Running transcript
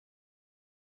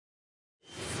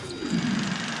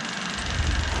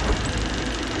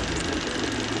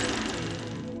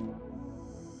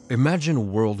Imagine a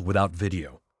world without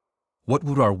video. What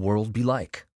would our world be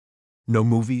like? No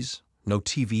movies, no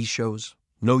TV shows,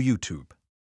 no YouTube.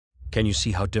 Can you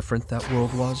see how different that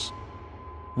world was?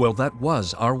 Well, that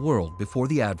was our world before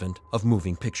the advent of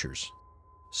moving pictures.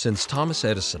 Since Thomas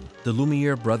Edison, the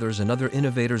Lumiere brothers and other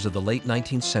innovators of the late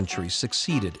 19th century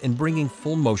succeeded in bringing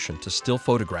full motion to still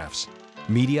photographs,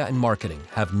 media and marketing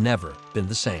have never been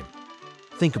the same.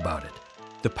 Think about it.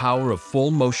 The power of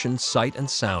full motion sight and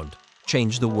sound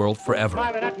changed the world forever.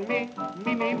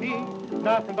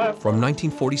 From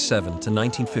 1947 to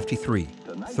 1953,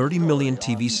 30 million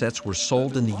TV sets were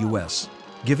sold in the US,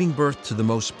 giving birth to the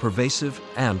most pervasive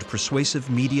and persuasive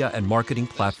media and marketing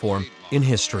platform in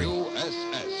history.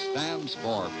 USS stands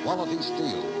for quality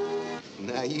steel.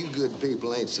 Now you good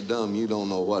people ain't so dumb you don't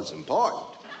know what's important.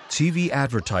 TV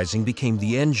advertising became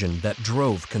the engine that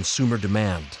drove consumer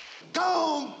demand.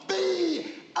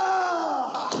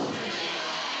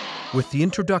 With the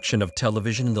introduction of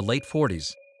television in the late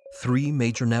 40s, 3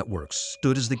 major networks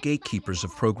stood as the gatekeepers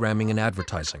of programming and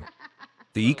advertising.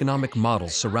 The economic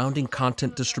models surrounding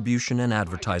content distribution and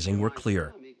advertising were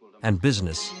clear, and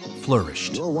business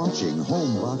flourished. You're watching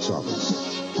Home Box Office.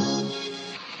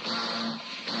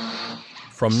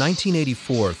 From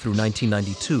 1984 through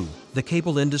 1992, the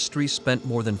cable industry spent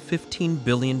more than $15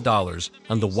 billion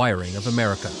on the wiring of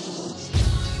America.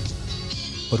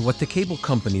 But what the cable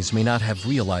companies may not have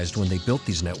realized when they built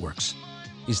these networks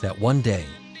is that one day,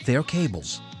 their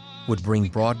cables would bring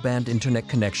broadband internet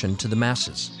connection to the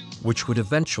masses, which would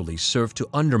eventually serve to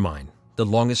undermine the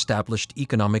long-established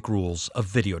economic rules of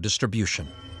video distribution.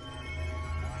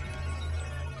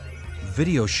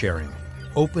 Video sharing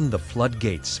opened the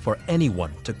floodgates for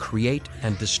anyone to create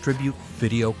and distribute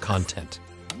video content.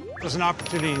 There's an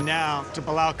opportunity now to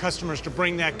allow customers to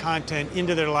bring that content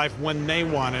into their life when they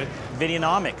want it.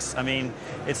 Videonomics, I mean,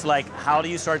 it's like, how do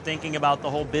you start thinking about the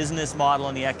whole business model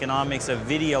and the economics of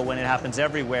video when it happens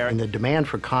everywhere? And the demand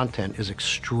for content is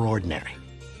extraordinary.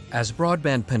 As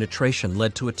broadband penetration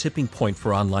led to a tipping point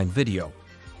for online video,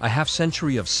 a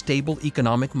half-century of stable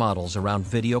economic models around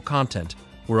video content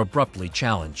were abruptly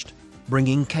challenged,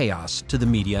 bringing chaos to the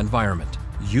media environment.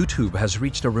 YouTube has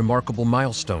reached a remarkable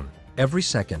milestone. Every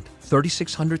second,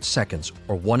 3,600 seconds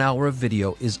or 1 hour of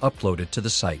video is uploaded to the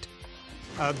site.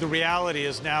 The reality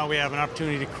is now we have an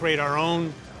opportunity to create our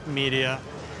own media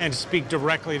and to speak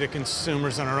directly to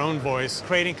consumers in our own voice.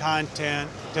 Creating content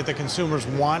that the consumers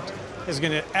want is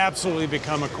going to absolutely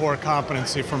become a core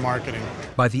competency for marketing.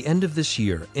 By the end of this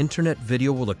year, internet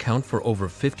video will account for over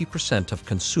 50% of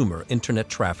consumer internet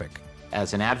traffic.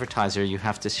 As an advertiser, you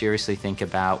have to seriously think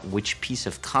about which piece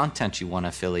of content you want to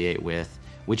affiliate with,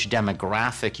 which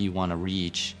demographic you want to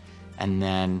reach, and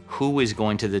then who is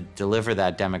going to deliver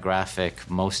that demographic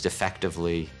most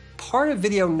effectively. Part of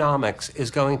Videonomics is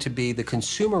going to be the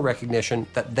consumer recognition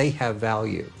that they have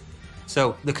value.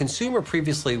 So the consumer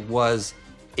previously was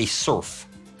a serf.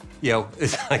 You know,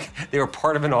 it's like they were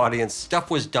part of an audience, stuff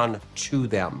was done to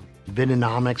them.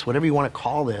 Videonomics, whatever you want to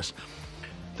call this,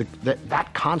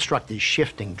 that construct is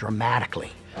shifting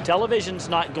dramatically. Television's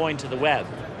not going to the web.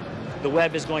 The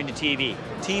web is going to TV.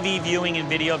 TV viewing and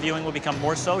video viewing will become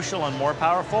more social and more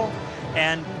powerful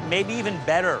and maybe even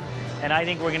better. And I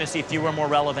think we're going to see fewer, more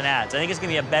relevant ads. I think it's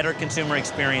going to be a better consumer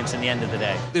experience in the end of the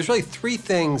day. There's really 3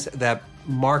 things that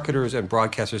marketers and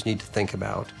broadcasters need to think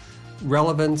about: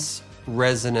 relevance,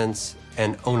 resonance,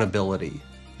 and ownability.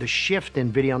 The shift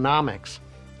in Videonomics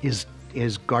is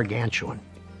gargantuan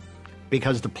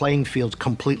because the playing field's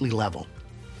completely level.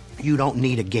 You don't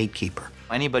need a gatekeeper.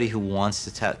 Anybody who wants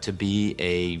to be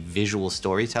a visual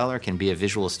storyteller can be a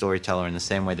visual storyteller in the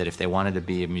same way that if they wanted to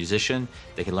be a musician,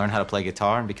 they could learn how to play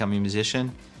guitar and become a musician.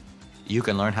 You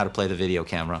can learn how to play the video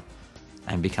camera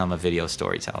and become a video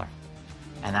storyteller.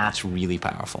 And that's really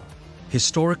powerful.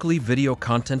 Historically, video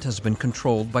content has been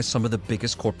controlled by some of the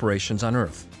biggest corporations on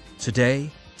Earth. Today,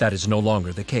 that is no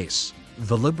longer the case.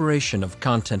 The liberation of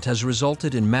content has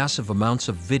resulted in massive amounts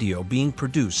of video being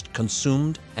produced,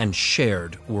 consumed, and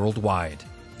shared worldwide.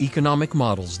 Economic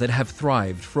models that have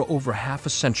thrived for over half a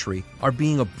century are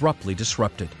being abruptly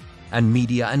disrupted, and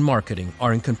media and marketing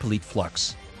are in complete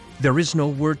flux. There is no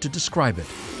word to describe it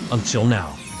until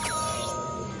now.